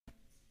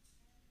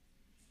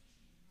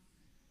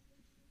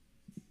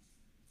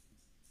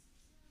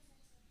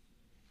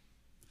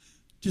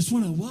Just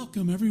want to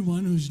welcome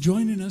everyone who's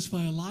joining us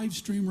via live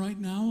stream right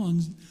now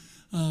on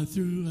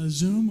through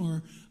Zoom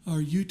or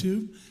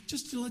YouTube.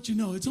 Just to let you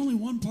know, it's only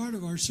one part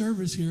of our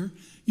service here.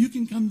 You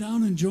can come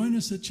down and join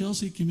us at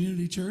Chelsea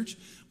Community Church.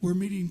 We're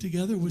meeting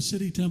together with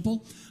City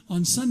Temple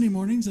on Sunday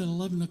mornings at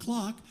 11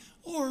 o'clock.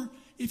 Or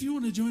if you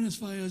want to join us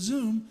via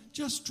Zoom,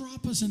 just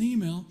drop us an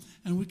email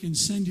and we can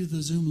send you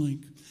the Zoom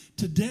link.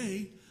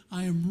 Today,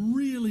 I am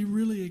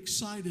really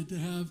excited to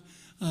have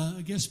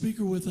a guest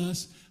speaker with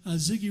us,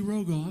 Ziggy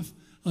Rogoff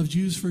of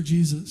Jews for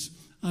Jesus.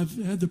 I've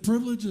had the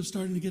privilege of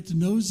starting to get to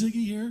know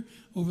Ziggy here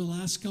over the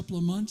last couple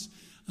of months.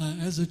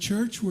 As a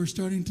church, we're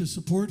starting to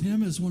support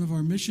him as one of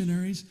our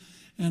missionaries.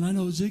 And I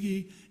know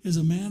Ziggy is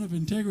a man of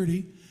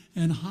integrity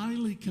and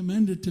highly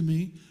commended to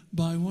me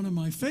by one of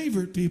my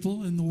favorite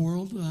people in the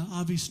world,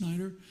 Avi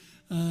Snyder,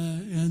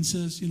 and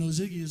says,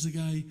 Ziggy is the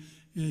guy,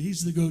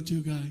 he's the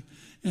go-to guy.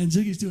 And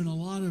Ziggy's doing a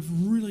lot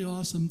of really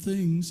awesome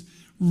things,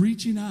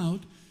 reaching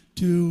out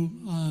to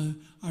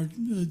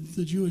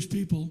the Jewish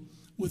people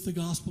with the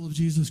gospel of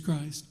Jesus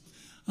Christ.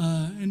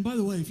 And by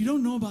the way, if you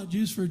don't know about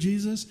Jews for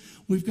Jesus,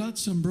 we've got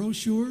some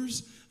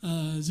brochures.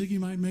 Ziggy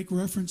might make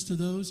reference to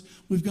those.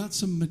 We've got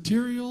some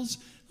materials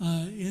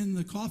in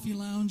the coffee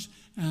lounge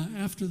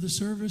after the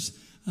service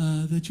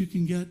that you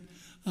can get.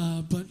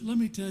 But let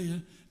me tell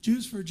you,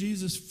 Jews for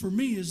Jesus, for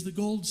me, is the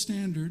gold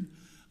standard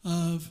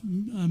of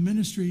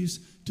ministries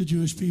to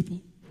Jewish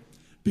people.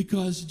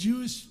 Because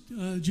Jews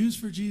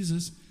for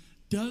Jesus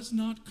does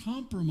not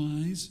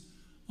compromise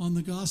on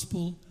the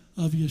gospel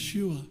of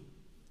Yeshua,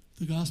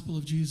 the gospel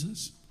of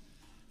Jesus.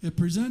 It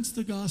presents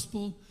the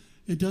gospel.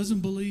 It doesn't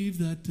believe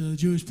that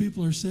Jewish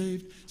people are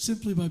saved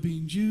simply by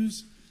being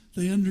Jews.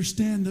 They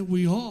understand that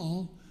we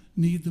all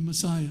need the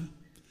Messiah,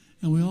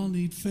 and we all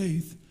need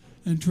faith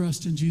and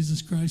trust in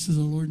Jesus Christ as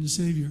our Lord and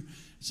Savior.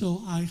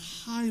 So I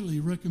highly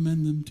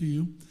recommend them to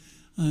you.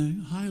 I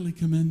highly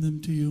commend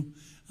them to you.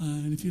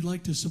 And if you'd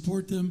like to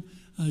support them,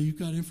 you've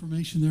got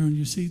information there on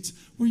your seats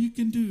where you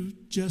can do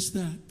just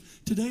that.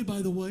 Today,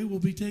 by the way, we'll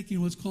be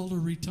taking what's called a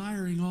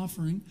retiring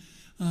offering.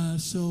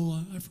 So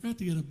I forgot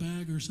to get a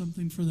bag or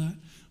something for that.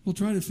 We'll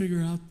try to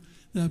figure out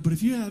that. But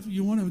if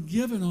you want to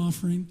give an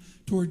offering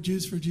toward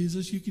Jews for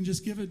Jesus, you can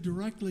just give it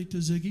directly to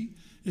Ziggy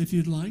if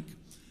you'd like.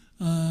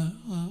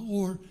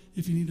 Or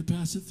if you need to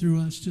pass it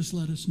through us, just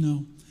let us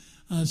know.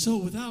 So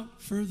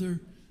without further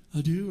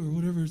ado, or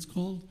whatever it's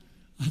called,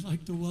 I'd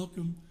like to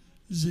welcome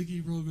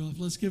Ziggy Rogoff.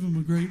 Let's give him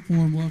a great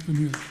warm welcome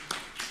here.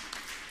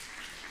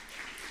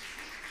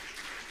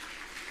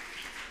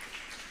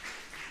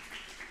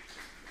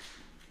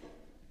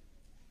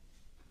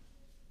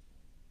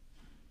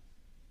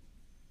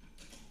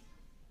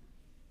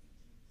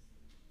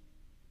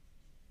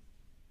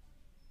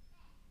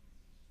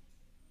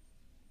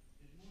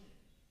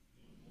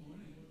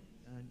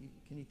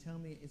 Can you tell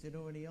me, is it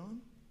already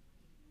on?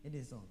 It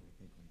is on.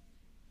 Okay, great.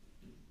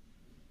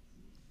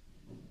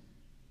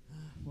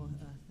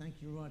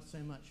 Thank you, Rod, so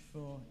much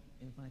for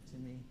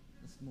inviting me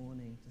this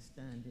morning to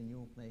stand in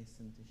your place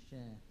and to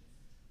share.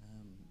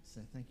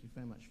 So thank you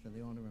very much for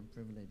the honor and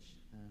privilege.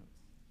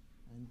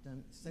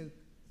 So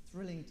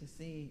thrilling to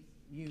see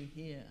you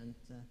here and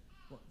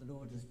what the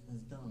Lord has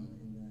done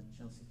in the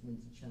Chelsea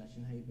Community Church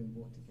and how you've been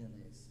brought together.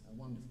 It's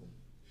wonderful.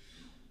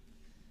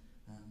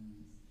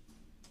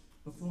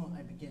 Before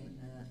I begin,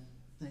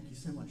 thank you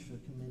so much for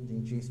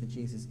commending Jews for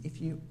Jesus.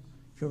 If you're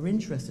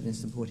interested in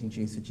supporting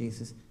Jews for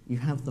Jesus, you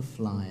have the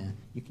flyer.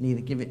 You can either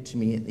give it to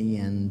me at the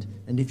end,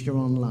 and if you're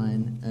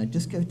online,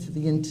 just go to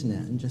the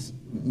internet and just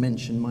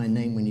mention my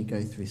name when you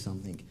go through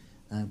something.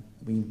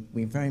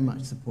 We very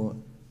much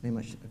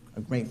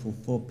are grateful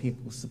for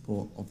people's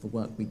support of the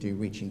work we do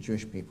reaching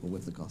Jewish people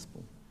with the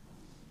gospel.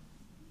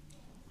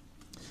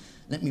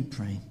 Let me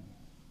pray.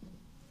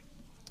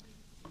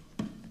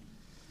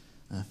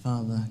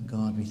 Father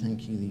God, we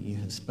thank you that you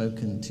have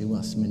spoken to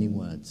us many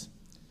words.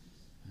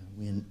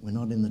 We're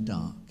not in the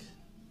dark.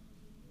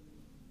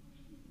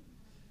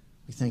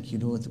 We thank you,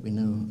 Lord, that we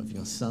know of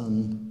your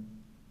Son.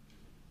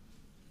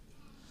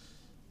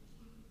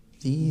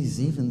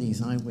 Even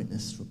these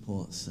eyewitness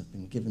reports have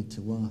been given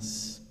to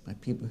us by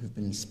people who've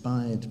been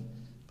inspired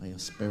by your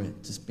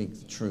Spirit to speak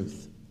the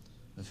truth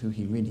of who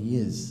he really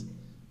is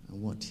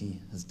and what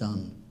he has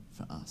done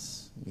for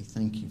us. We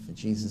thank you for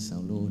Jesus, our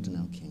Lord and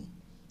our King.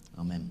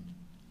 Amen.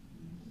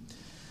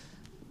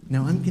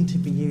 Now, I'm going to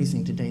be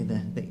using today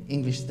the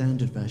English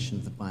Standard Version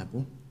of the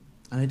Bible.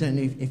 And I don't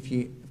know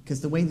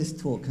because the way this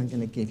talk I'm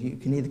going to give you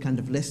can either kind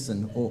of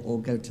listen or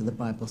go to the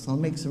Bible. So I'll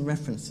make some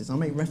references. I'll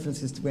make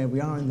references to where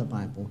we are in the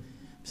Bible.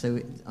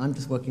 So I'm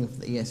just working off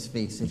the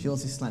ESV. So if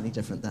yours is slightly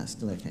different, that's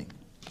still okay.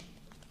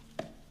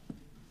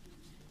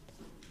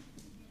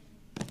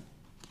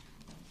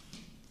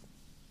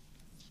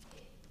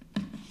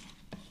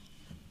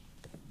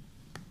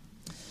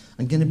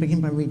 I'm going to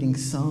begin by reading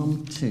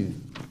Psalm 2.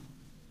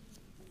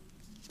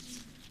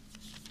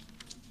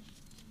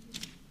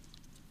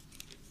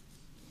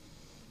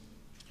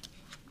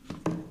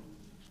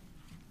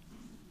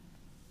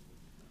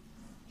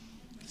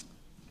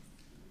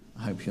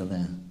 I hope you're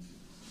there.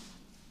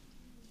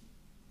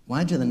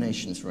 Why do the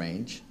nations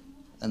rage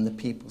and the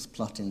peoples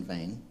plot in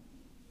vain.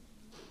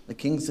 The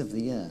kings of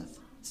the earth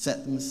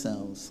set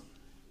themselves,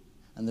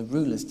 and the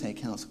rulers take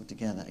counsel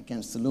together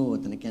against the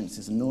Lord and against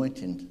his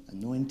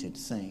anointed,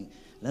 saying,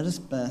 let us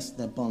burst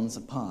their bonds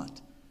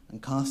apart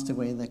and cast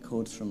away their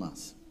cords from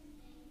us.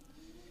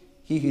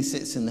 He who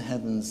sits in the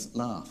heavens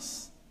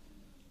laughs.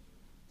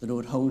 The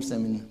Lord holds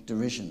them in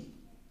derision.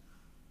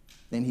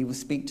 Then he will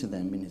speak to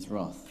them in his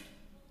wrath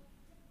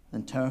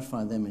and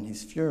terrify them in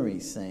his fury,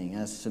 saying,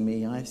 as for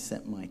me, I have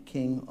set my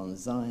king on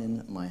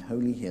Zion, my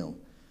holy hill.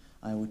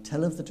 I will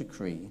tell of the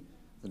decree.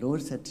 The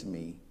Lord said to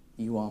me,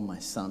 you are my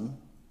son.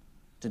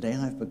 Today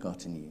I have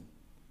begotten you.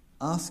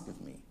 Ask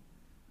of me,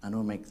 and I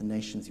will make the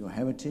nations your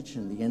heritage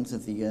and the ends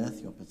of the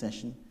earth your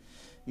possession.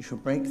 You shall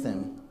break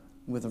them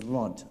with a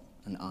rod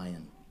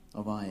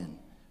of iron,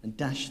 and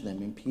dash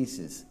them in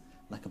pieces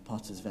like a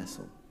potter's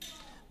vessel.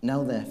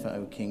 Now therefore,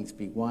 O kings,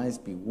 be wise,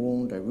 be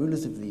warned, O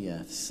rulers of the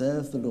earth,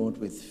 serve the Lord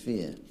with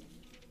fear,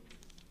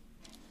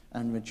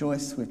 and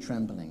rejoice with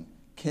trembling.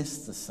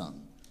 Kiss the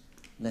Son,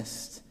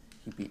 lest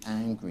he be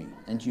angry,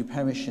 and you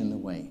perish in the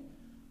way,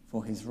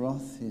 for his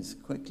wrath is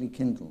quickly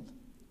kindled.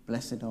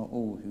 Blessed are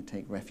all who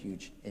take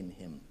refuge in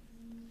him.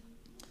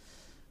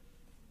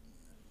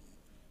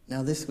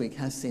 Now this week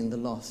has seen the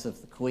loss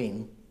of the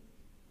Queen,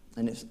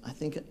 and I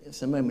think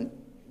it's a moment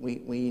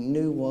we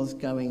knew was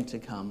going to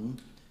come,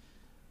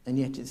 and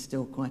yet it's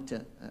still quite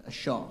a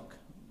shock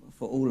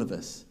for all of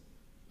us.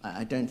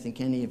 I don't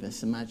think any of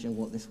us imagine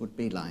what this would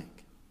be like.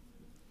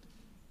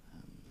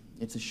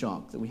 It's a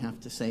shock that we have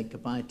to say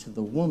goodbye to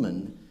the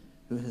woman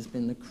who has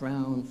been the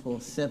crown for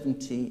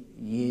 70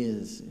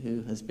 years,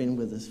 who has been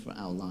with us for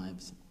our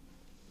lives.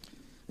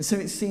 And so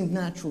it seemed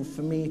natural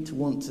for me to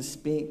want to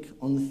speak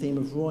on the theme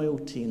of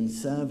royalty and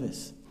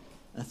service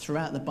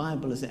throughout the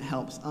Bible, as it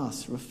helps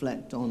us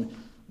reflect on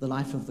the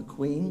life of the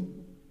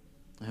Queen,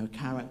 her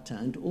character,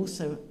 and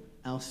also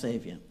our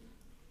Saviour.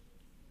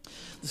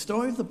 The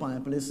story of the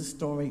Bible is the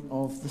story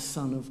of the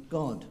Son of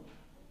God,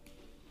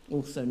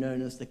 also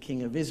known as the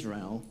King of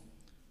Israel.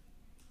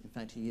 In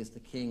fact, he is the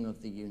King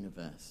of the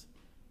universe.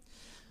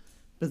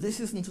 But this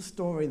isn't a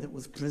story that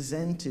was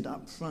presented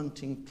up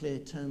front in clear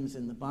terms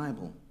in the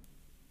Bible,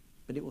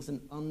 but it was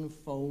an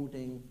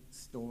unfolding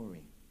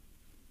story.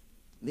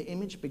 The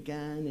image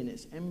began in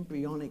its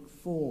embryonic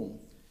form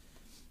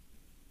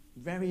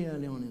very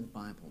early on in the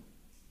Bible,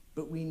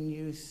 but we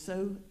knew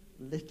so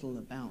little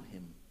about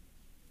him.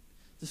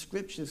 The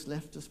scriptures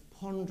left us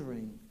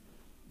pondering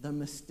the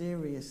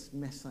mysterious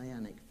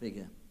messianic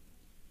figure.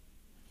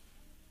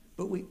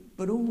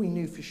 But all we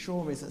knew for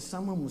sure is that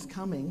someone was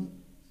coming,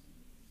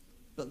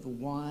 but the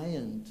why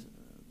and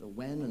the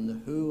when and the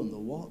who and the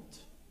what,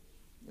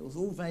 it was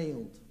all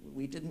veiled.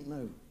 We didn't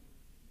know.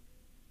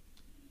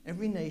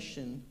 Every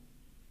nation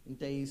in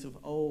days of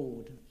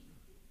old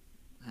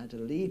had a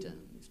leader.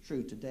 It's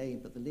true today,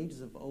 but the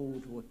leaders of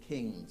old were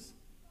kings.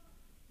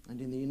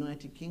 And in the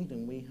United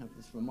Kingdom, we have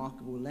this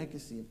remarkable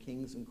legacy of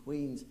kings and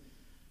queens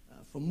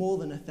for more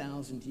than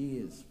 1,000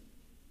 years.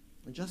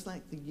 And just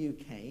like the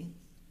UK,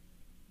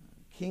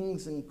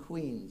 kings and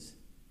queens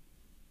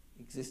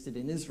existed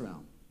in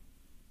Israel.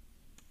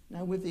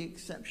 Now, with the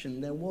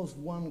exception, there was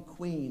one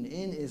queen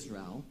in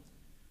Israel,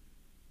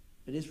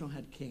 but Israel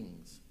had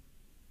kings.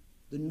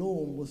 The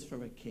norm was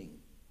for a king.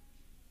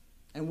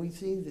 And we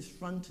see this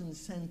front and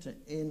center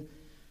in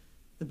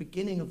the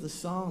beginning of the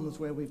Psalms,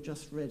 where we've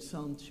just read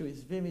Psalm 2.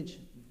 It's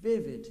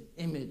vivid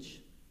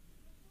image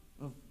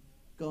of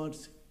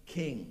God's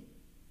king,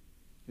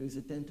 who's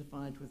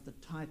identified with the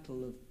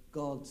title of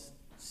God's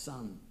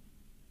Son.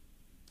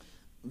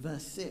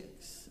 Verse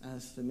 6,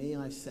 as for me,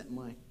 I set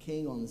my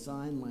king on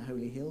Zion, my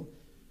holy hill.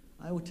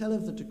 I will tell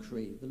of the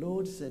decree. The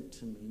Lord said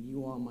to me,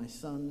 you are my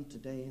son,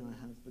 today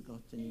I have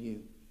begotten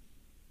you.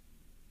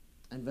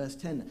 And verse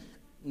 10,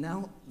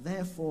 now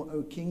therefore,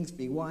 O kings,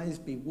 be wise,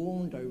 be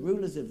warned, O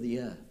rulers of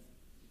the earth.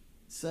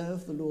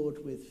 Serve the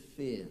Lord with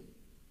fear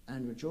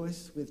and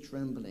rejoice with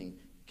trembling.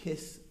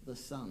 Kiss the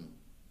Son,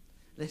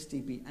 lest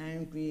he be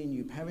angry and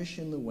you perish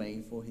in the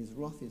way, for his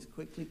wrath is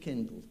quickly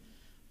kindled.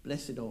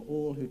 Blessed are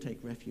all who take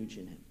refuge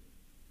in him.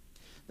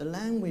 The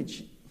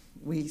language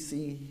we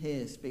see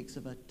here speaks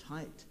of a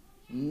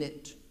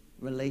tight-knit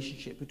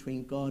relationship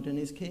between God and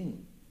his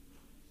king.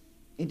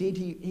 Indeed,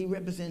 he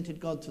represented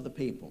God to the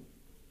people,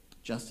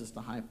 just as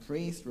the high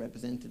priest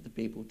represented the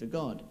people to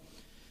God.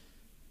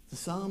 The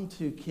Psalm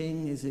 2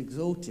 king is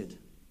exalted,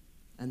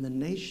 and the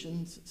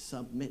nations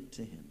submit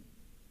to him.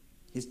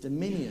 His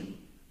dominion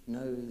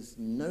knows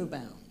no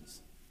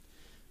bounds.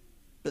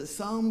 But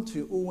Psalm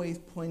 2 always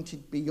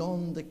pointed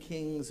beyond the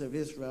kings of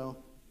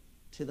Israel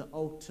to the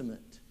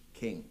ultimate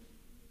king.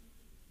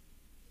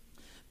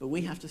 But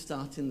we have to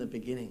start in the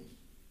beginning.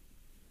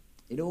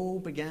 It all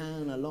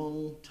began a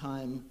long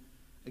time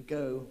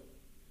ago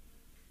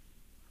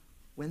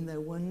when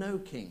there were no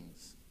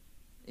kings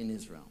in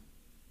Israel.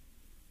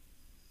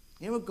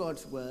 Here are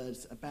God's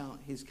words about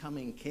his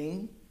coming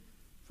king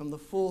from the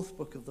 4th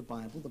book of the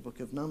Bible, the book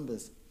of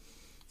Numbers.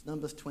 It's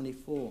Numbers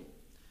 24.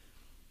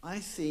 I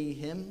see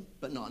him,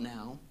 but not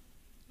now.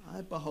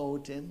 I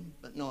behold him,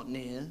 but not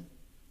near.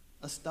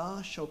 A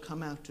star shall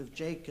come out of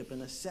Jacob,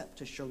 and a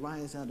scepter shall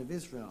rise out of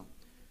Israel,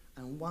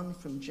 and one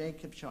from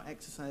Jacob shall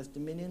exercise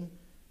dominion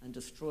and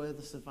destroy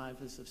the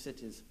survivors of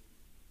cities.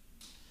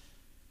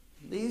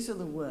 These are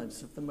the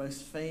words of the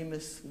most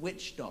famous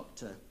witch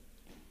doctor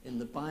in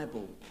the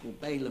Bible,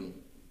 called Balaam.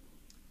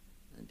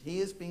 And he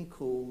has been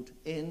called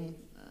in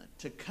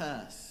to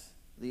curse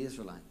the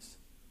Israelites.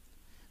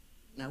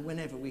 Now,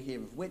 whenever we hear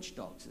of witch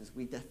doctors,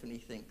 we definitely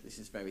think this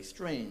is very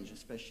strange,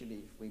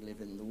 especially if we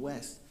live in the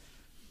West.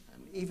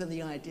 Even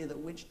the idea that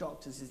witch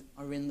doctors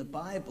are in the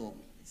Bible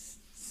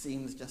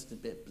seems just a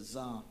bit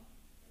bizarre.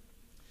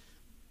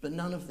 But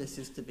none of this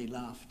is to be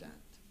laughed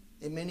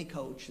at. In many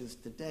cultures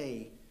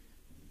today,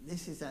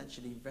 this is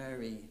actually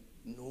very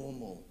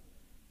normal.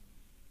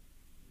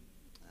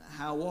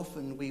 How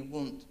often we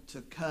want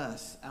to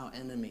curse our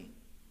enemy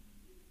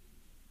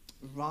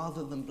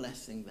rather than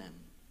blessing them.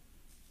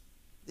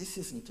 This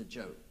isn't a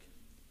joke.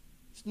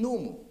 It's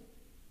normal.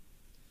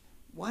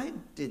 Why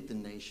did the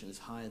nations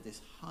hire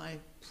this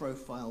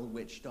high-profile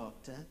witch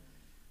doctor?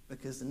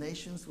 Because the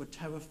nations were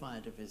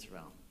terrified of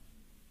Israel.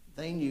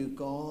 They knew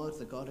God,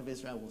 the God of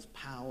Israel, was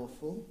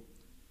powerful,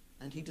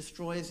 and he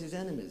destroys his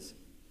enemies.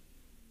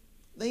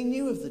 They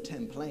knew of the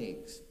 10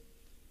 plagues,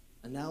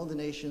 and now the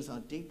nations are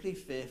deeply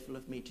fearful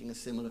of meeting a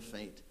similar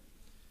fate.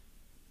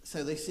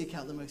 So they seek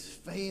out the most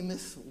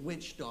famous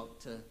witch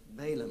doctor,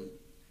 Balaam,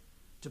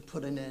 to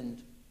put an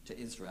end to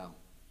Israel.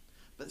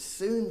 But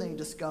soon they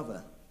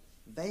discover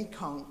they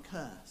can't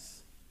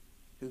curse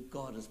who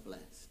God has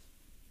blessed.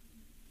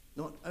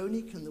 Not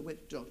only can the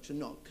witch doctor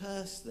not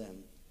curse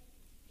them,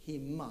 he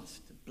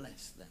must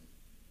bless them.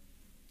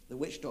 The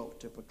witch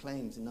doctor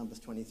proclaims in Numbers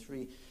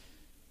 23,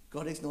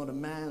 God is not a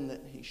man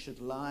that he should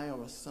lie,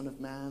 or a son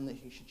of man that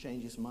he should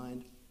change his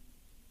mind.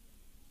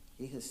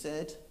 He has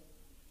said,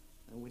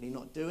 and will he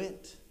not do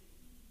it?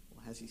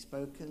 Or has he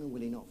spoken, and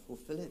will he not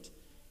fulfill it?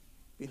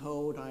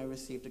 Behold, I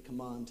received a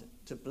command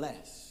to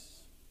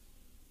bless.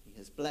 He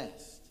has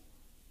blessed,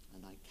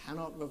 and I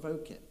cannot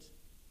revoke it.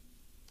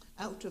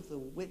 Out of the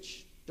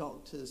witch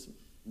doctor's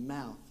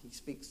mouth, he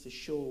speaks the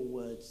sure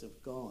words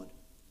of God.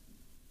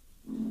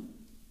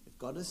 If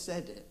God has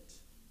said it,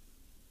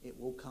 it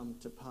will come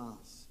to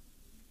pass.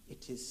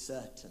 It is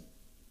certain.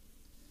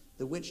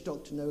 The witch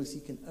doctor knows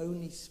he can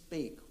only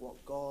speak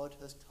what God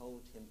has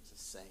told him to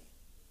say.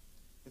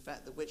 In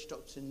fact, the witch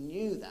doctor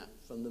knew that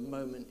from the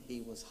moment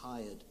he was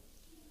hired.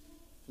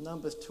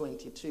 Numbers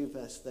 22,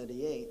 verse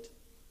 38,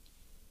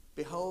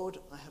 behold,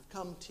 I have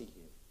come to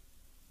you.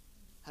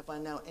 Have I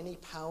now any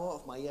power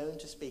of my own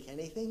to speak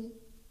anything?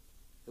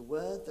 The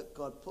word that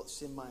God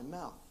puts in my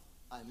mouth,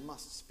 I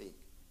must speak.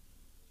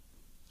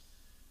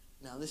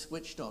 Now, this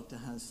witch doctor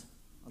has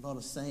a lot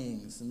of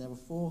sayings, and there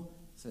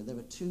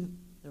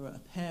are a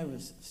pair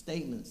of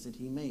statements that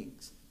he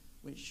makes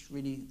which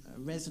really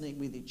resonate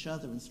with each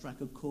other and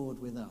strike a chord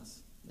with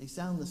us. They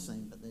sound the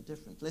same, but they're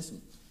different.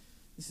 Listen,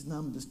 this is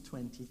Numbers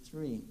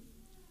 23,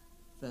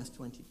 verse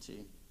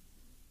 22.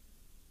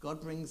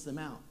 God brings them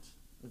out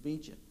of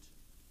Egypt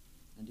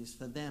and is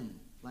for them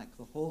like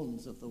the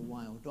horns of the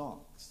wild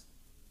ox.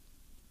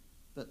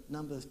 But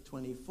Numbers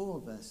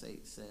 24, verse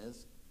 8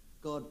 says,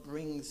 God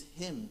brings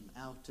him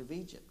out of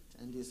Egypt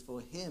and is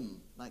for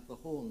him like the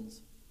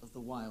horns of the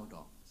wild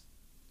ox.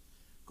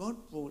 God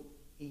brought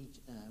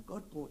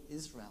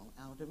Israel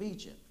out of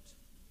Egypt.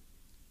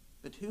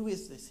 But who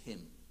is this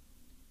him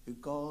who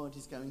God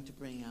is going to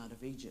bring out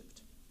of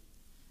Egypt?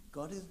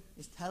 God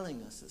is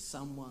telling us that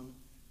someone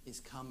is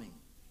coming.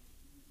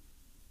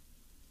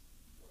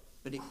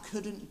 But it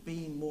couldn't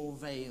be more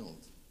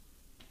veiled.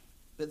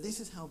 But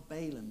this is how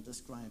Balaam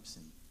describes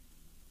him.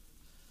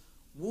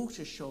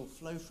 Water shall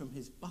flow from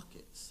his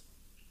buckets,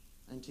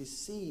 and his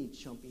seed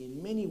shall be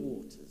in many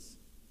waters.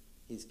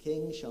 His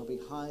king shall be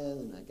higher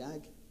than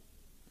Agag,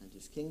 and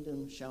his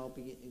kingdom shall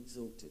be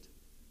exalted.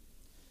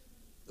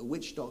 The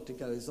witch doctor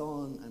goes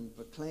on and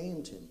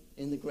proclaimed him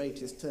in the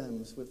greatest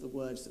terms with the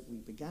words that we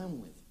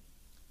began with.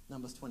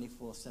 Numbers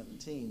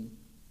 24:17.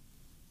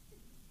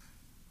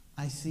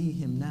 I see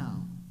him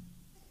now.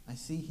 I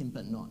see him,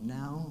 but not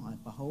now. I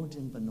behold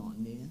him, but not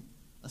near.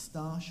 A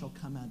star shall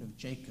come out of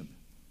Jacob,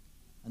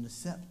 and a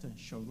scepter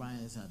shall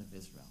rise out of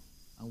Israel.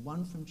 And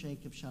one from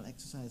Jacob shall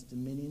exercise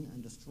dominion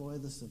and destroy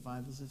the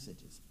survivors of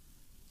cities.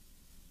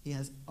 He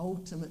has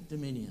ultimate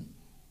dominion.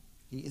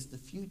 He is the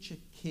future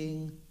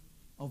king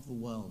of the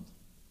world.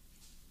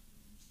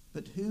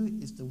 But who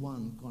is the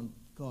one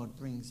God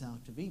brings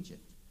out of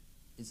Egypt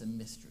is a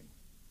mystery.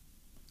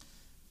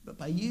 But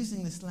by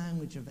using this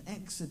language of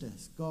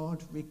Exodus,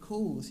 God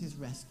recalls his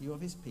rescue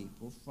of his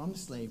people from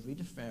slavery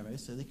to Pharaoh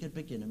so they could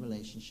begin a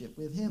relationship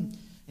with him.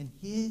 And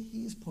here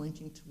he is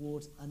pointing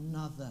towards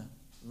another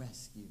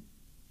rescue.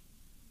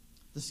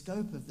 The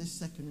scope of this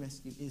second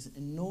rescue is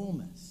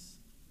enormous.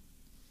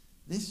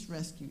 This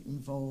rescue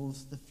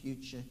involves the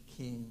future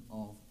king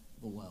of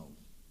the world.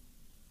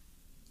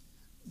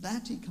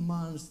 That he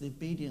commands the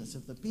obedience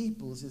of the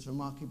peoples is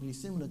remarkably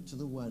similar to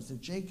the words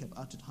of Jacob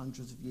uttered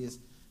hundreds of years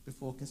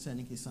before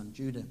concerning his son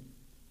Judah.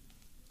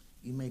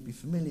 You may be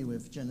familiar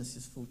with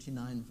Genesis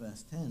 49,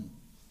 verse 10.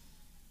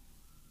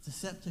 The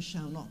scepter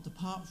shall not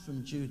depart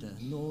from Judah,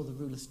 nor the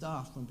ruler's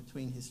staff from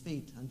between his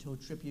feet, until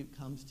tribute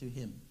comes to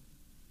him.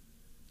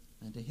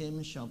 And to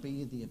him shall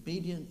be the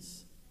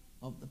obedience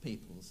of the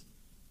peoples.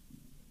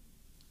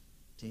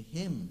 To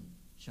him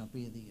shall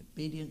be the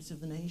obedience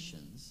of the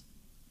nations.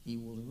 He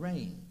will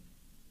reign.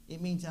 It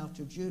means out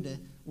of Judah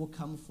will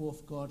come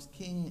forth God's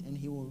king, and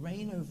he will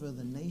reign over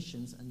the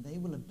nations, and they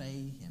will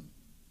obey him.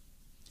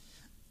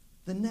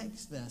 The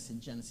next verse in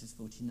Genesis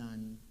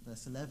 49,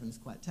 verse 11, is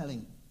quite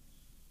telling.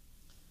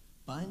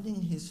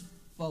 Binding his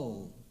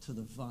foal to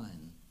the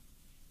vine,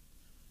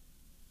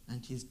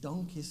 and his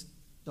donkey's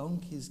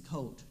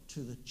colt to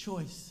the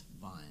choice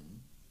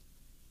vine,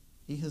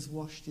 he has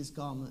washed his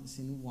garments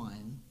in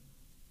wine,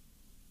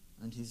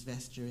 and his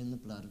vesture in the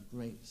blood of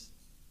grapes.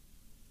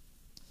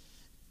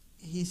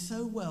 He's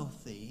so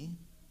wealthy,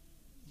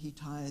 he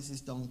ties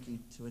his donkey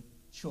to a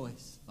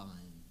choice vine.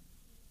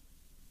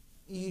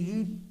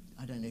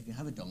 I don't know if you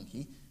have a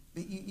donkey,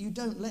 but you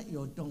don't let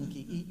your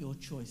donkey eat your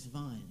choice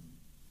vine.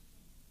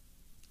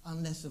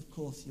 Unless, of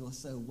course, you're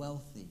so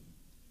wealthy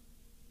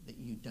that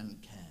you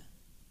don't care.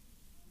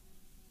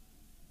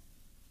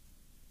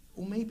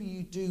 Or maybe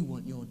you do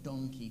want your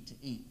donkey to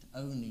eat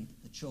only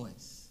the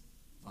choice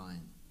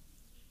vine.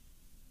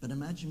 But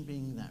imagine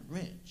being that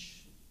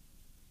rich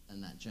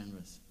and that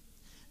generous.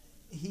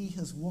 He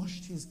has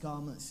washed his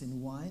garments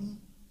in wine,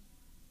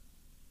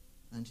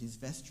 and his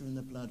vesture in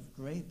the blood of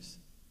grapes.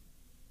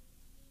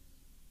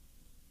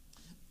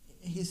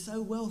 He's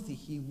so wealthy,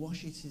 he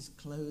washes his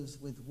clothes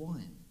with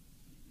wine.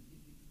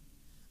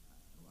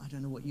 I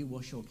don't know what you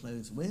wash your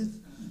clothes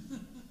with,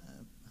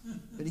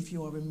 but if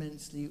you are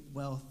immensely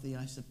wealthy,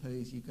 I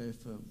suppose you go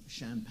for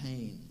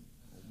champagne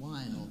or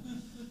wine. Or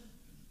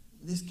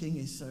this king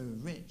is so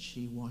rich,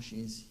 he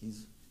washes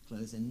his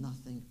clothes in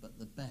nothing but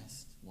the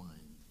best wine.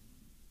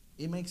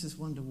 It makes us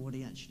wonder what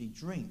he actually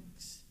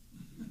drinks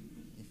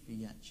if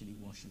he actually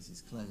washes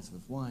his clothes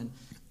with wine.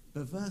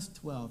 But verse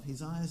 12,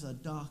 his eyes are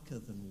darker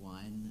than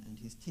wine, and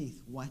his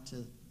teeth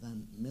whiter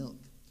than milk.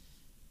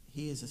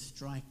 He is a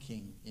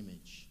striking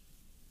image.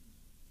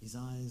 His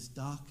eyes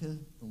darker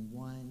than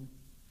wine,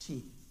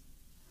 teeth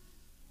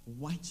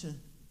whiter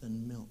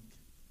than milk.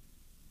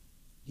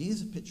 He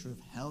is a picture of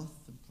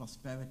health and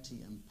prosperity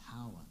and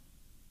power.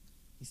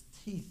 His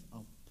teeth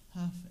are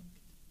perfect.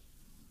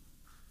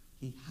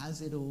 He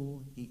has it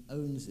all. He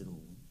owns it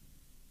all.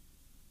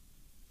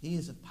 He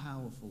is a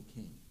powerful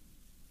king.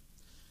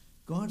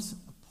 God's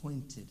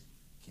appointed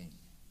king.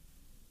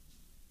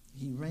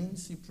 He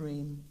reigns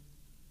supreme.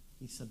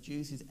 He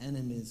subdues his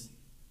enemies,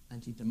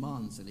 and he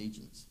demands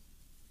allegiance.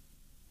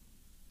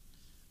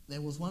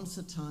 There was once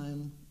a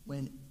time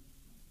when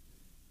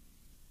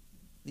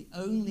the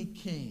only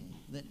king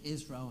that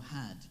Israel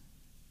had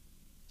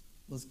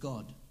was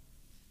God.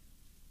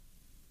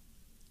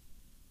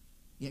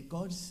 Yet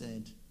God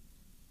said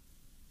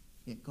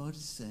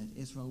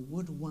Israel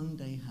would one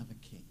day have a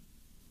king.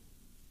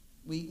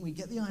 We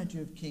get the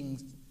idea of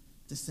kings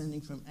descending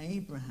from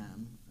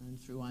Abraham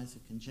and through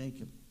Isaac and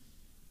Jacob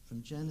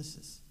from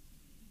Genesis.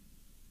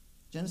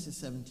 Genesis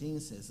 17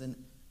 says, "Then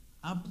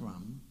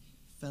Abram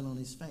fell on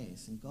his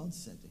face, and God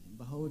said to him,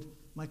 'Behold,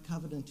 my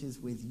covenant is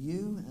with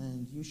you,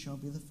 and you shall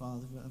be the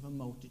father of a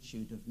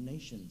multitude of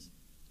nations.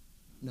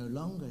 No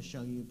longer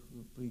shall you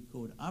be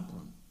called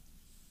Abram,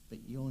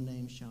 but your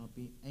name shall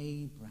be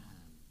Abraham.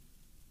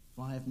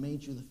 For I have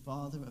made you the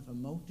father of a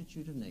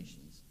multitude of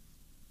nations.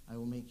 I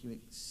will make you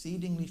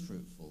exceedingly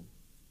fruitful,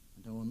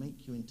 and I will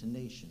make you into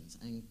nations,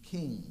 and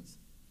kings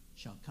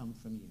shall come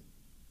from you.'"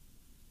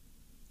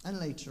 And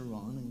later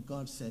on, and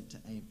God said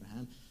to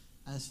Abraham,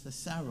 "As for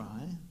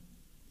Sarai,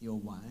 your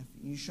wife,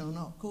 you shall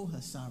not call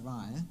her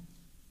Sarai,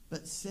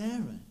 but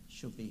Sarah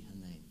shall be her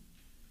name.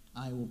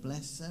 I will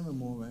bless her, and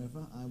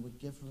moreover, I will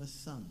give her a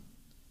son.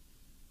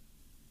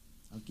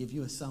 I'll give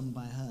you a son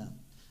by her,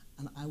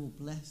 and I will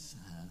bless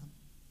her,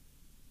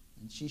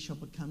 and she shall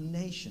become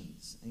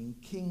nations,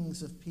 and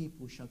kings of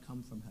people shall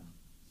come from her."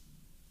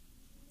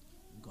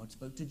 And God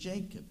spoke to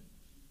Jacob.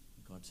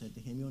 God said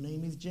to him, "Your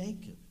name is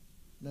Jacob.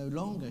 No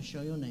longer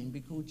shall your name be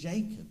called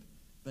Jacob,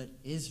 but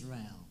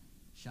Israel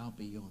shall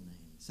be your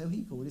name." So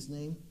he called his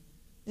name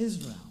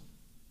Israel.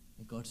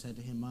 And God said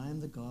to him, "I am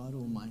the God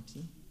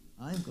Almighty.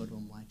 I am God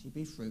Almighty.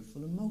 Be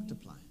fruitful and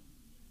multiply.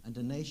 And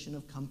a nation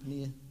and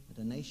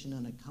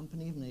a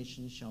company of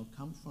nations shall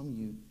come from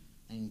you,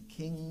 and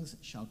kings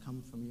shall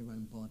come from your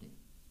own body."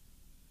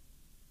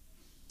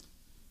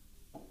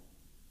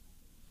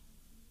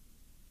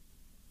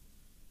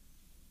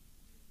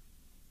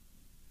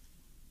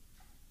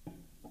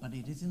 But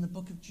it is in the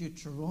book of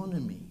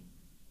Deuteronomy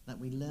that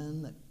we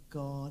learn that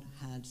God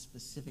had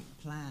specific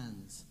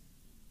plans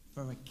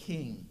for a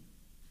king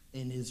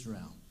in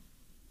Israel.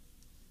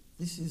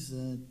 This is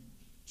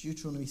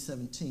Deuteronomy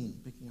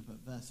 17, picking up at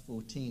verse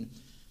 14.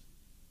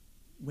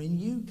 "When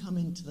you come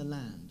into the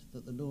land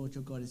that the Lord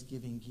your God is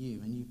giving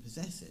you, and you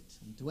possess it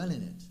and dwell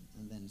in it,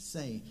 and then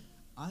say,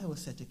 'I will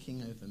set a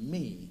king over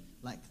me,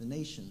 like the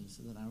nations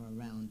that are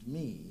around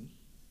me,'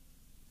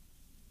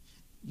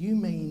 you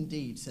may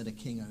indeed set a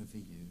king over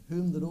you,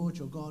 whom the Lord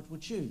your God will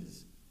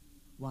choose.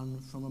 one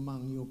from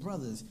among your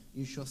brothers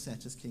you shall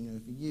set as king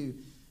over you.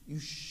 You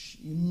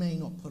may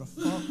not put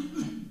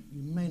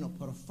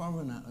a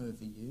foreigner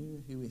over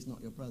you who is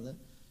not your brother.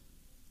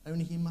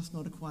 Only he must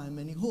not acquire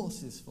many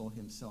horses for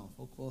himself,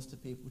 or cause the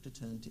people to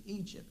turn to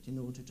Egypt in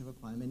order to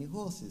acquire many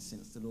horses,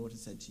 since the Lord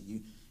has said to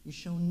you, you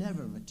shall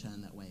never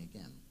return that way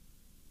again.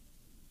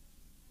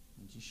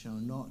 And you shall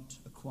not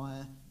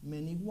acquire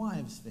many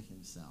wives for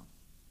himself,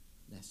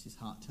 lest his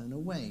heart turn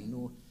away,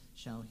 nor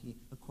shall he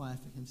acquire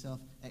for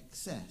himself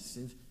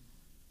excessive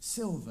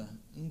silver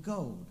and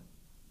gold.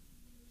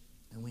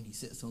 And when he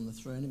sits on the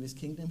throne of his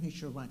kingdom, he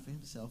shall write for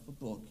himself a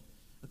book,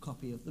 a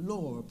copy of the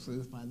law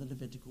approved by the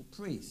Levitical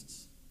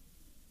priests.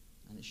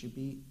 And it should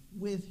be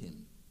with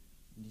him,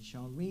 and he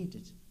shall read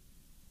it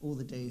all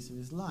the days of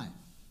his life,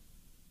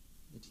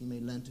 that he may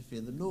learn to fear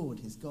the Lord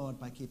his God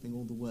by keeping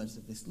all the words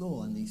of this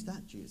law and these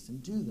statutes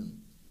and do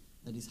them,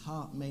 that his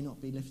heart may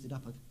not be lifted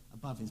up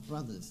above his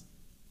brothers,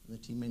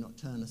 that he may not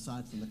turn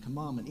aside from the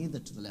commandment either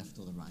to the left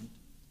or the right,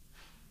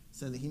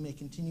 so that he may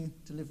continue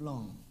to live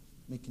long,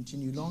 may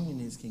continue long in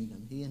his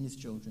kingdom, he and his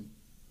children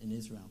in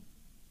Israel.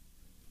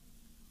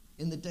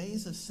 In the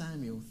days of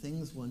Samuel,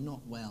 things were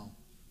not well.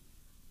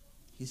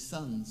 His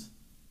sons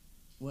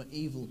were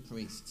evil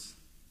priests,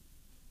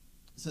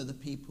 so the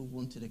people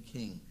wanted a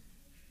king,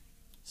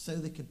 so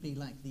they could be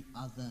like the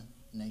other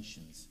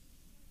nations.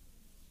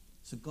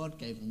 So God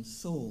gave them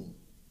Saul.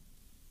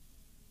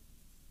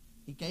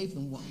 He gave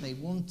them what they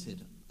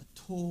wanted, a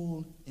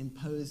tall,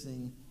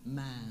 imposing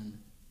man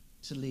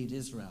to lead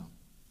Israel.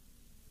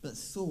 But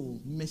Saul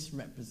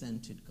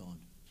misrepresented God.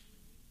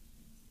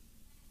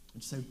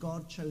 And so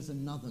God chose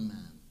another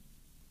man,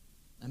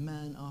 a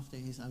man after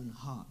his own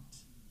heart.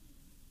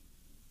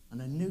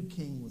 And a new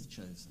king was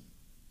chosen,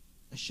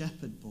 a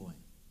shepherd boy,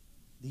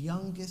 the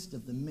youngest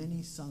of the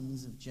many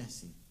sons of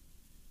Jesse.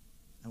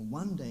 And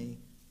one day,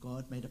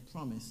 God made a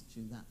promise to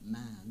that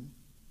man,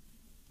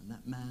 and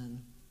that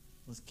man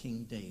was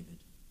King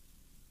David.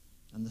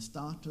 And the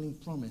startling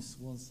promise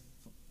was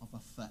of a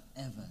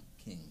forever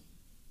king.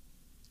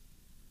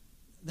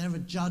 There are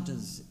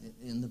judders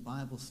in the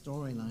Bible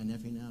storyline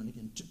every now and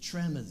again,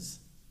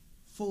 tremors,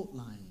 fault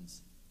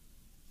lines,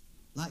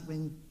 like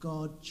when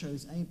God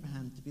chose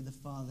Abraham to be the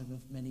father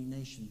of many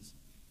nations.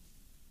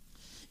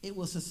 It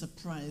was a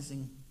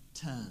surprising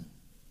turn.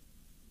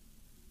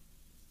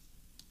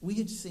 We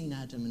had seen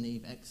Adam and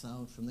Eve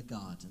exiled from the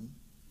garden.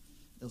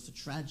 There was a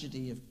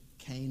tragedy of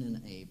Cain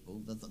and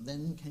Abel.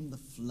 Then came the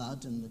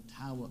flood and the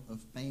Tower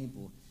of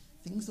Babel.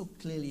 Things were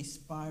clearly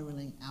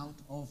spiraling out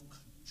of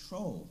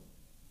control.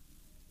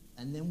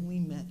 And then we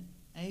met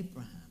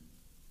Abraham.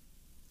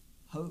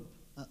 Hope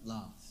at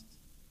last.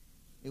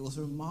 It was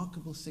a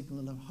remarkable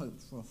signal of hope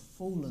for a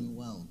fallen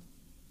world.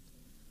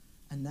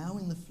 And now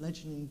in the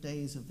fledgling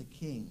days of the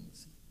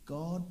kings,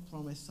 God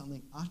promised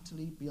something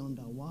utterly beyond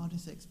our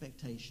wildest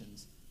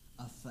expectations,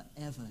 a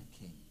forever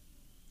king.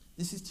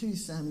 This is 2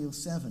 Samuel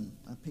 7,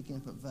 picking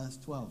up at verse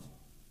 12.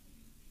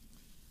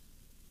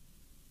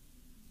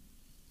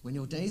 When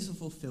your days are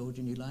fulfilled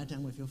and you lie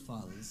down with your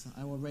fathers,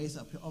 I will raise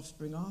up your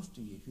offspring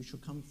after you, who shall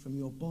come from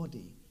your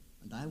body,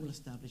 and I will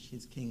establish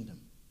his kingdom.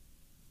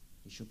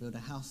 He shall build a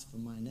house for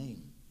my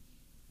name,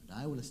 and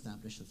I will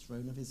establish the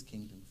throne of his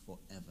kingdom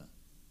forever.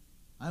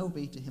 I will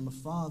be to him a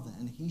father,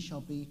 and he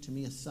shall be to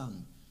me a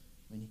son.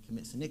 When he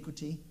commits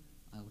iniquity,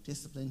 I will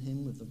discipline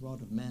him with the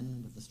rod of men,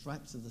 and with the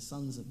stripes of the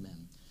sons of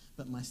men.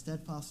 But my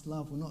steadfast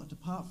love will not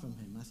depart from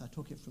him, as I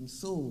took it from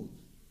Saul,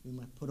 whom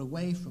I put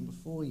away from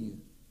before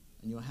you.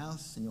 And your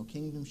house and your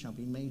kingdom shall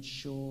be made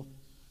sure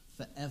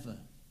forever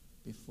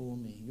before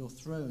me. Your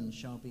throne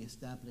shall be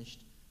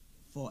established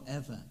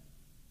forever.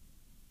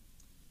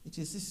 It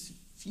is this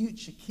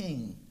future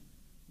king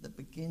that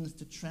begins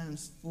to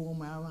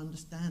transform our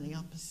understanding,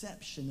 our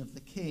perception of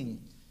the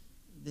king.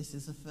 This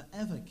is a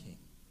forever king.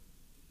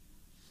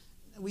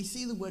 We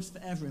see the words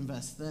forever in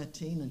verse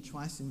 13 and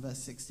twice in verse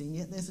 16,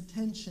 yet there's a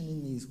tension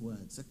in these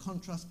words, a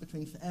contrast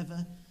between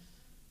forever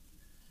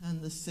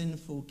and the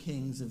sinful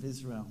kings of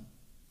Israel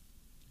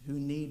who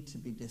need to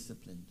be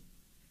disciplined.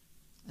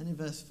 And in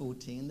verse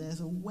 14,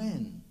 there's a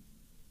when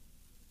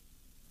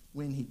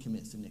he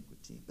commits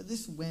iniquity. But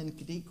this when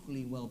could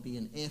equally well be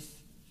an if.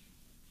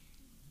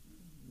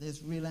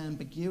 There's real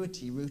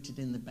ambiguity rooted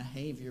in the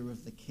behavior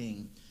of the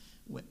king.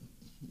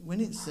 When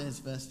it says,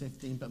 verse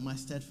 15, but my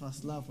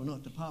steadfast love will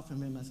not depart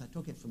from him as I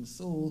took it from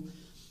Saul,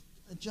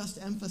 it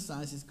just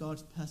emphasizes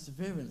God's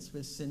perseverance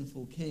with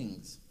sinful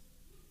kings,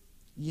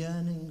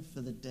 yearning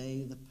for the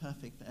day the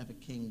perfect forever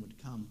king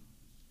would come.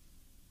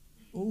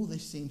 All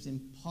this seems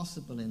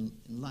impossible in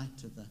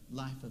light of the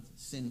life of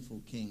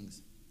sinful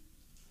kings.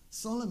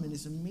 Solomon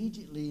is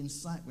immediately in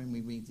sight when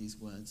we read these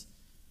words.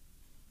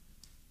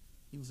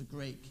 He was a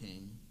great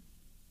king,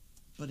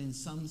 but in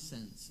some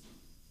sense,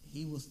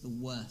 he was the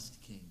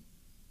worst king.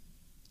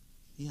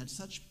 He had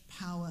such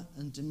power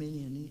and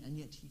dominion, and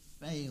yet he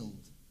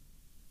failed.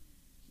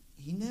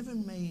 He never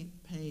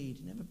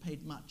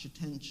paid much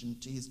attention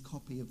to his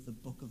copy of the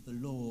book of the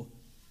law.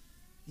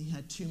 He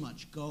had too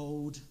much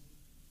gold.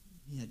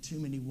 He had too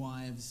many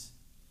wives.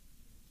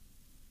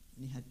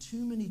 And he had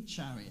too many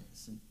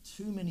chariots and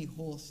too many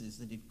horses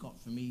that he'd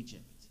got from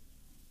Egypt.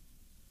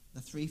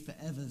 The three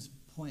forevers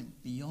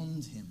point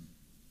beyond him.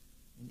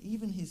 And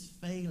even his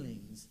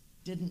failings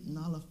didn't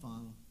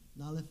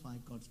nullify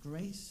God's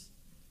grace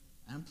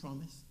and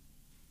promise.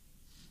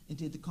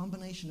 Indeed, the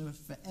combination of a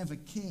forever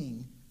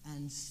king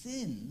and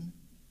sin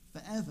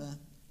forever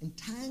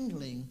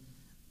entangling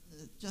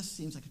just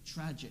seems like a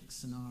tragic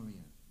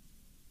scenario.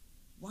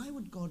 Why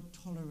would God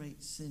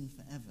tolerate sin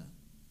forever?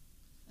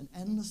 An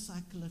endless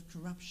cycle of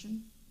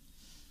corruption?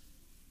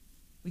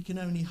 We can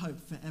only hope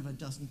forever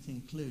doesn't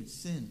include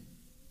sin.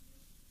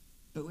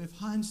 But with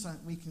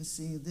hindsight, we can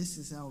see this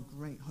is our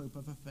great hope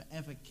of a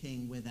forever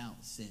king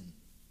without sin.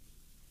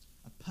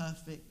 A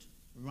perfect,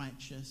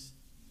 righteous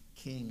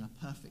king, a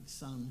perfect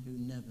son who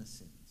never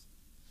sins.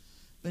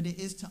 But it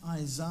is to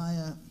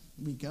Isaiah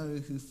we go,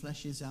 who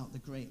fleshes out the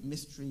great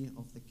mystery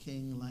of the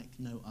king like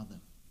no other.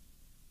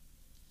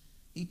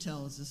 He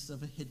tells us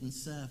of a hidden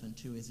servant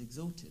who is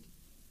exalted,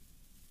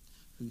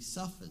 who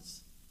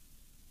suffers,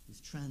 who's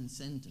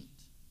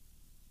transcendent,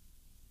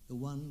 the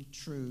one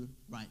true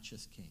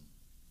righteous king.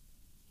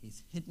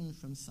 He's hidden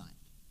from sight.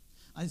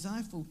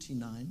 Isaiah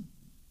 49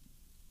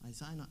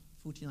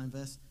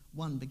 verse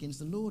 1 begins,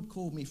 "The Lord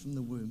called me from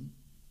the womb.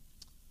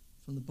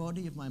 From the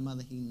body of my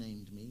mother he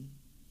named me.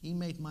 He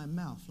made my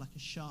mouth like a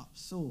sharp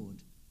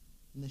sword.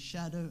 In the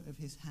shadow of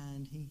his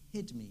hand he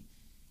hid me.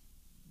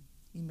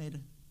 He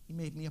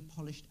made me a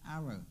polished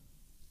arrow.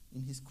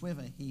 In his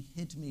quiver he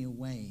hid me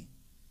away.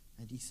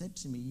 And he said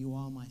to me, you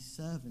are my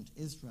servant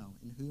Israel,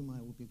 in whom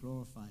I will be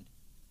glorified."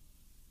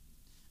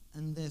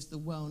 And there's the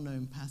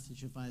well-known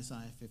passage of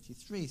Isaiah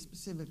 53,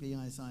 specifically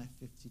Isaiah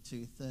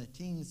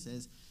 52:13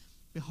 says,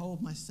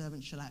 "Behold, my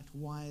servant shall act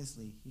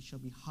wisely. He shall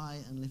be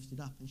high and lifted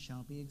up and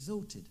shall be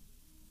exalted."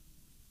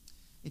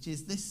 It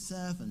is this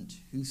servant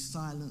who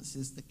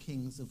silences the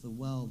kings of the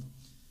world.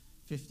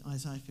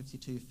 Isaiah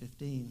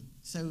 52:15.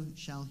 "So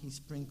shall he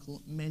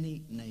sprinkle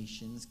many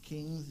nations.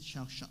 Kings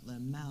shall shut their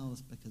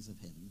mouths because of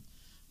him.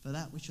 For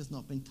that which has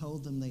not been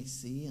told them they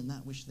see, and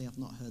that which they have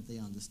not heard they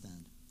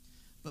understand."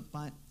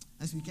 But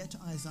as we get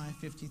to Isaiah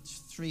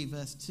 53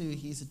 verse 2,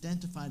 he is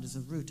identified as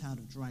a root out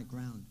of dry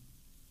ground.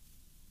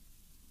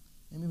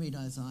 Let me read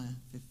Isaiah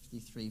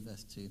 53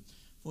 verse 2.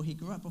 "For he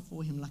grew up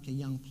before him like a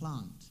young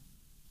plant,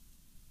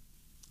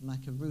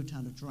 like a root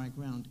out of dry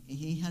ground.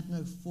 He had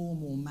no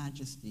form or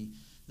majesty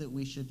that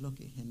we should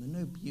look at him, and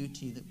no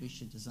beauty that we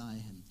should desire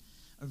him."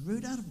 A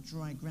root out of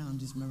dry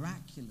ground is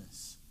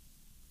miraculous,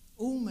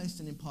 almost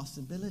an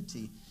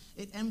impossibility.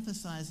 It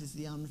emphasizes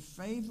the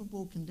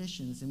unfavorable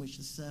conditions in which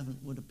the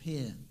servant would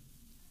appear.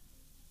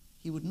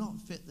 He would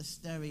not fit the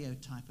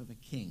stereotype of a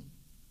king.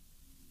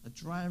 A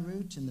dry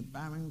root in the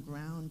barren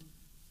ground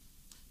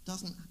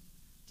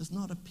does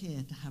not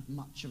appear to have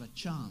much of a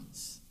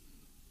chance.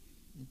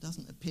 It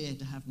doesn't appear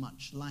to have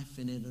much life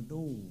in it at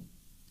all.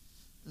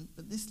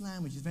 But this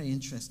language is very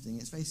interesting.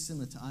 It's very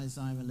similar to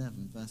Isaiah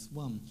 11, verse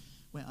 1,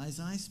 where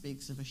Isaiah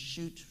speaks of a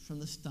shoot from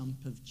the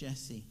stump of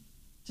Jesse.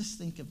 Just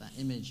think of that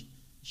image,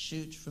 a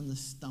shoot from the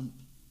stump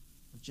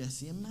of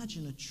Jesse.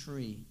 Imagine a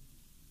tree.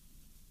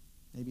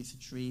 Maybe it's a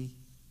tree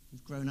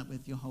you've grown up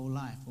with your whole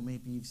life, or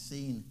maybe you've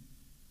seen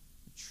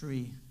a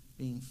tree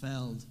being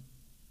felled.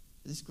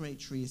 This great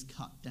tree is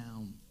cut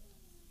down,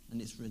 and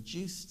it's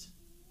reduced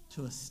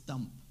to a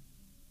stump.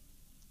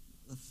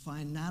 The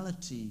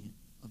finality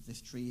of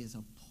this tree is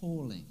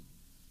appalling.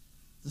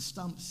 The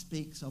stump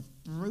speaks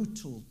of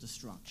brutal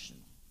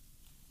destruction,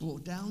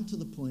 brought down to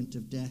the point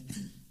of death,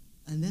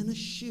 and then a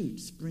shoot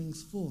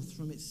springs forth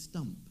from its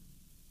stump.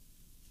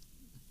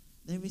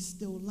 There is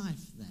still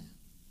life there,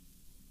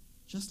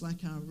 just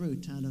like our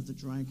root out of the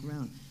dry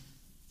ground.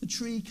 The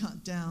tree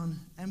cut down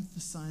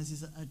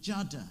emphasizes a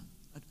judder,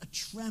 a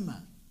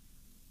tremor,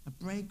 a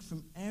break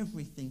from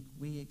everything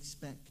we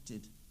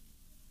expected.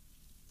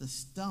 The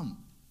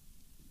stump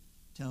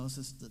tells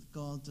us that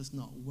God does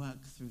not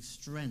work through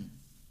strength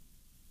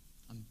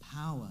and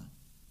power,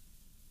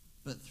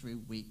 but through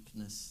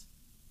weakness.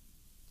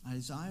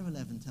 Isaiah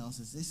 11 tells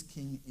us this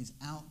king is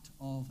out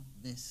of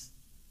this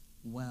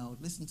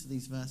world. Listen to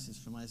these verses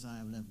from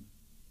Isaiah 11.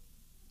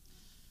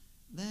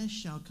 "There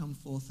shall come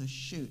forth a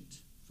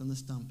shoot from the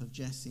stump of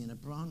Jesse, and a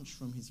branch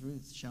from his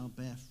roots shall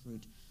bear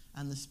fruit.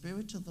 And the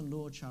Spirit of the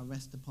Lord shall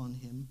rest upon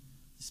him,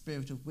 the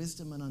Spirit of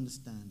wisdom and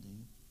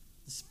understanding,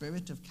 the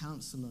Spirit of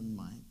counsel and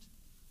might,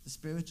 the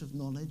Spirit of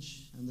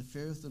knowledge and the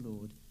fear of the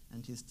Lord,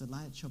 and his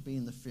delight shall be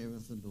in the fear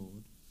of the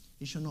Lord.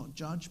 He shall not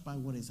judge by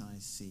what his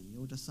eyes see,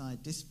 or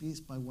decide disputes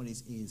by what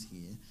his ears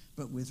hear,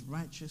 but with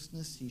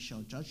righteousness he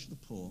shall judge the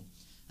poor,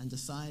 and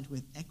decide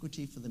with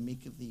equity for the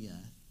meek of the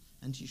earth.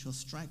 And he shall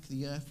strike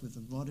the earth with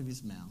the rod of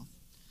his mouth,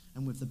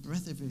 and with the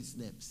breath of his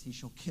lips he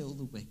shall kill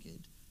the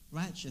wicked.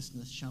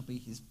 Righteousness shall be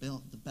his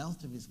belt, the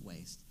belt of his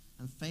waist,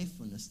 and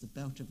faithfulness the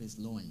belt of his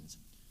loins."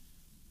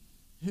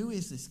 Who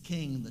is this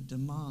king that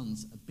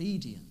demands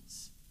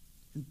obedience,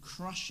 who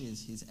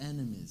crushes his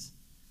enemies?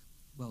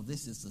 Well,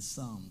 this is the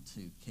Psalm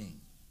 2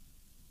 king.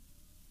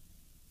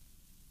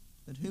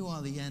 But who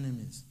are the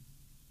enemies?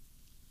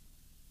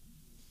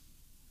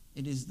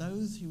 It is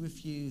those who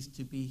refuse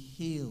to be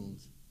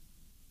healed.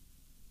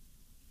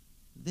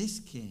 This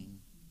king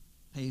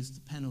pays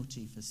the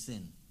penalty for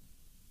sin.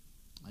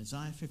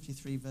 Isaiah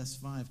 53 verse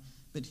 5,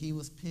 but he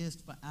was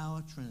pierced for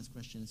our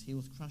transgressions, he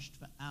was crushed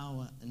for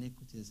our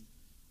iniquities.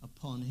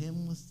 Upon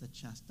him was the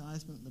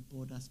chastisement that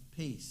brought us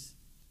peace,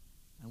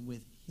 and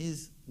with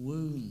his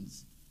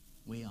wounds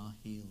we are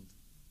healed.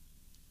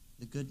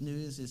 The good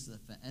news is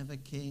that the forever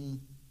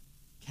king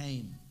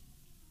came.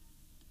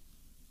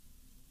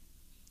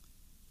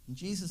 And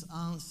Jesus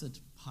answered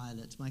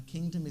Pilate, my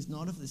kingdom is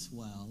not of this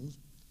world.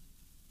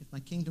 If my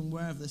kingdom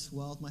were of this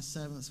world, my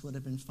servants would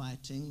have been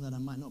fighting that I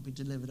might not be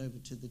delivered over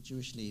to the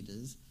Jewish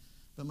leaders.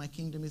 But my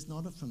kingdom is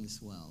not from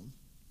this world.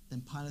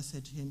 Then Pilate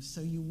said to him,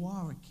 so you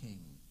are a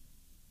king.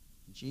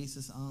 And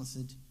Jesus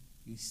answered,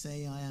 you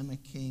say I am a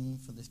king.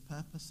 For this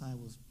purpose I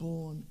was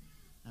born,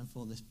 and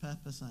for this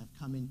purpose I have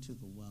come into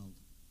the world.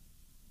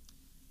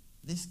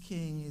 This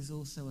king is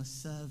also a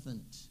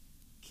servant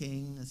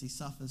king as he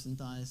suffers and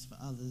dies for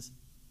others.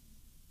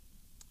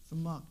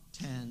 From Mark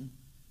 10,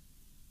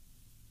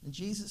 and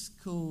Jesus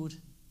called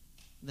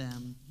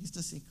them, he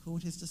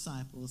called his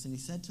disciples, and he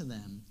said to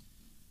them,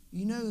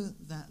 you know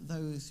that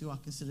those who are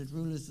considered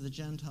rulers of the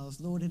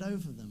Gentiles lord it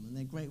over them, and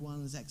their great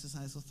ones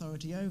exercise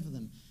authority over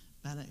them.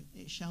 But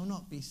it shall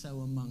not be so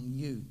among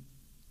you.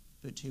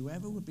 But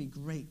whoever would be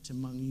great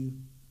among you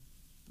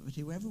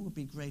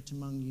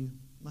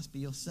must be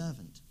your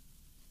servant.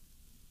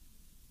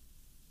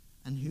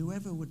 And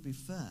whoever would be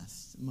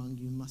first among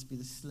you must be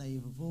the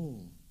slave of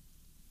all.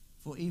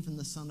 For even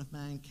the Son of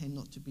Man came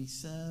not to be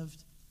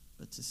served,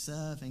 but to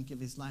serve and give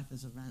his life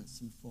as a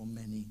ransom for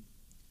many.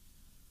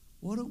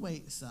 What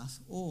awaits us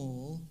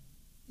all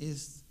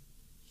is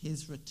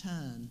his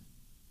return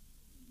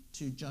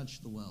to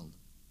judge the world.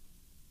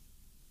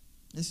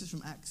 This is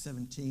from Acts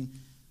 17.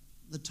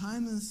 The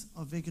times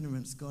of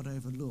ignorance God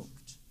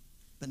overlooked,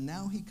 but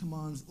now he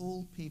commands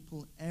all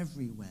people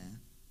everywhere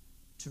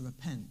to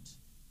repent,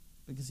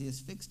 because he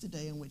has fixed a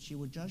day on which he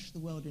will judge the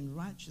world in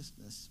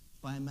righteousness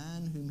by a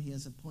man whom he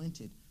has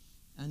appointed,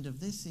 and of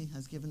this he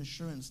has given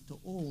assurance to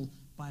all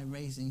by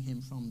raising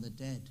him from the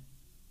dead.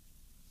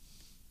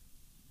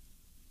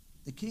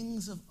 The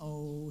kings of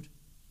old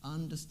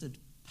understood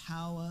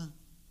power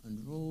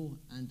and rule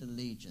and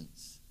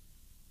allegiance.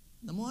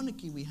 The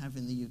monarchy we have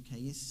in the UK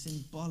is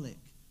symbolic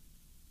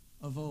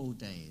of old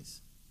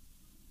days.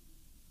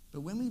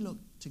 But when we look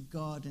to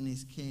God and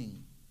his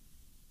king,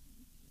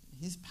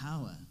 his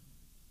power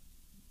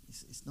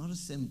is not a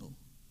symbol.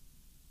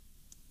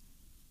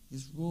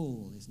 His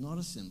rule is not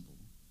a symbol.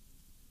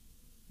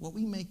 What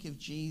we make of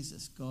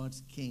Jesus,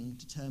 God's king,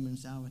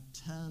 determines our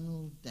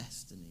eternal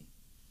destiny.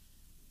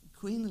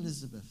 Queen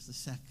Elizabeth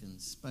II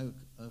spoke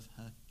of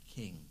her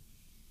king,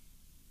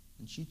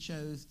 and she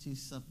chose to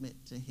submit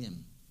to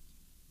him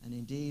and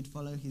indeed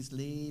follow his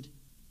lead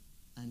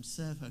and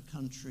serve her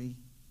country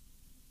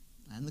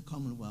and the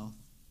Commonwealth.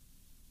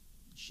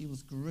 She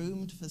was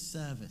groomed for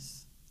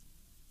service,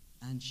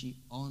 and she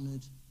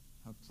honored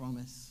her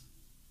promise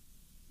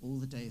all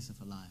the days of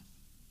her life.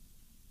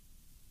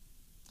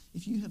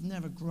 If you have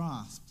never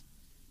grasped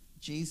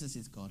Jesus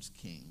is God's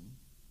king,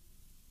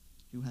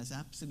 who has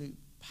absolute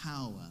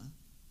power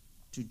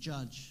to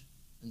judge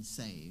and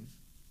save,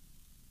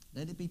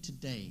 let it be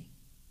today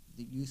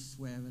that you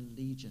swear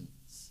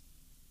allegiance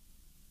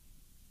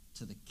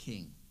to the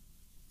King.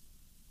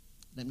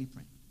 Let me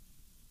pray.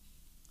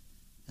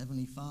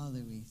 Heavenly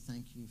Father, we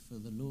thank you for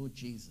the Lord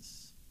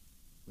Jesus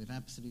with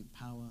absolute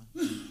power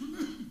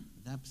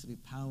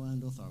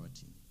and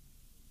authority.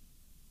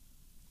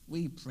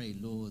 We pray,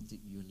 Lord, that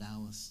you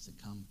allow us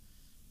to come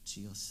to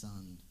your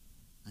Son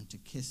and to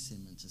kiss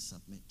him and to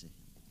submit to him.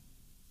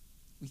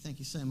 We thank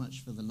you so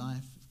much for the life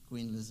of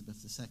Queen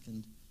Elizabeth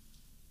II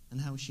and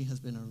how she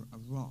has been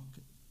a rock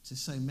to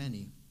so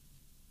many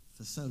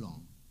for so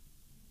long,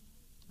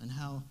 and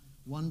how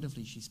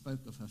wonderfully she spoke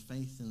of her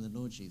faith in the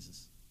Lord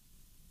Jesus.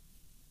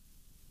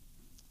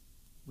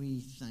 We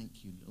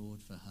thank you,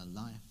 Lord, for her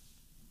life.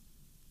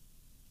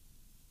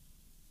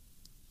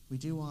 We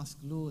do ask,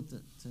 Lord,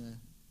 that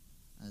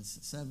as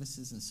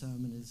services and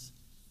ceremonies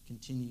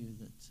continue,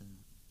 that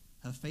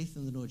her faith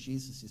in the Lord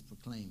Jesus is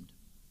proclaimed,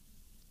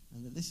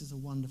 and that this is a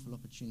wonderful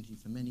opportunity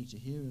for many to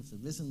hear of the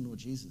risen Lord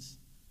Jesus,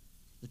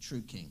 the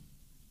true King.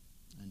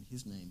 And in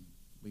his name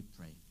we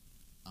pray.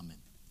 Amen.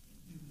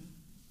 Amen.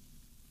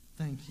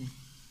 Thank you.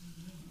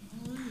 Amen.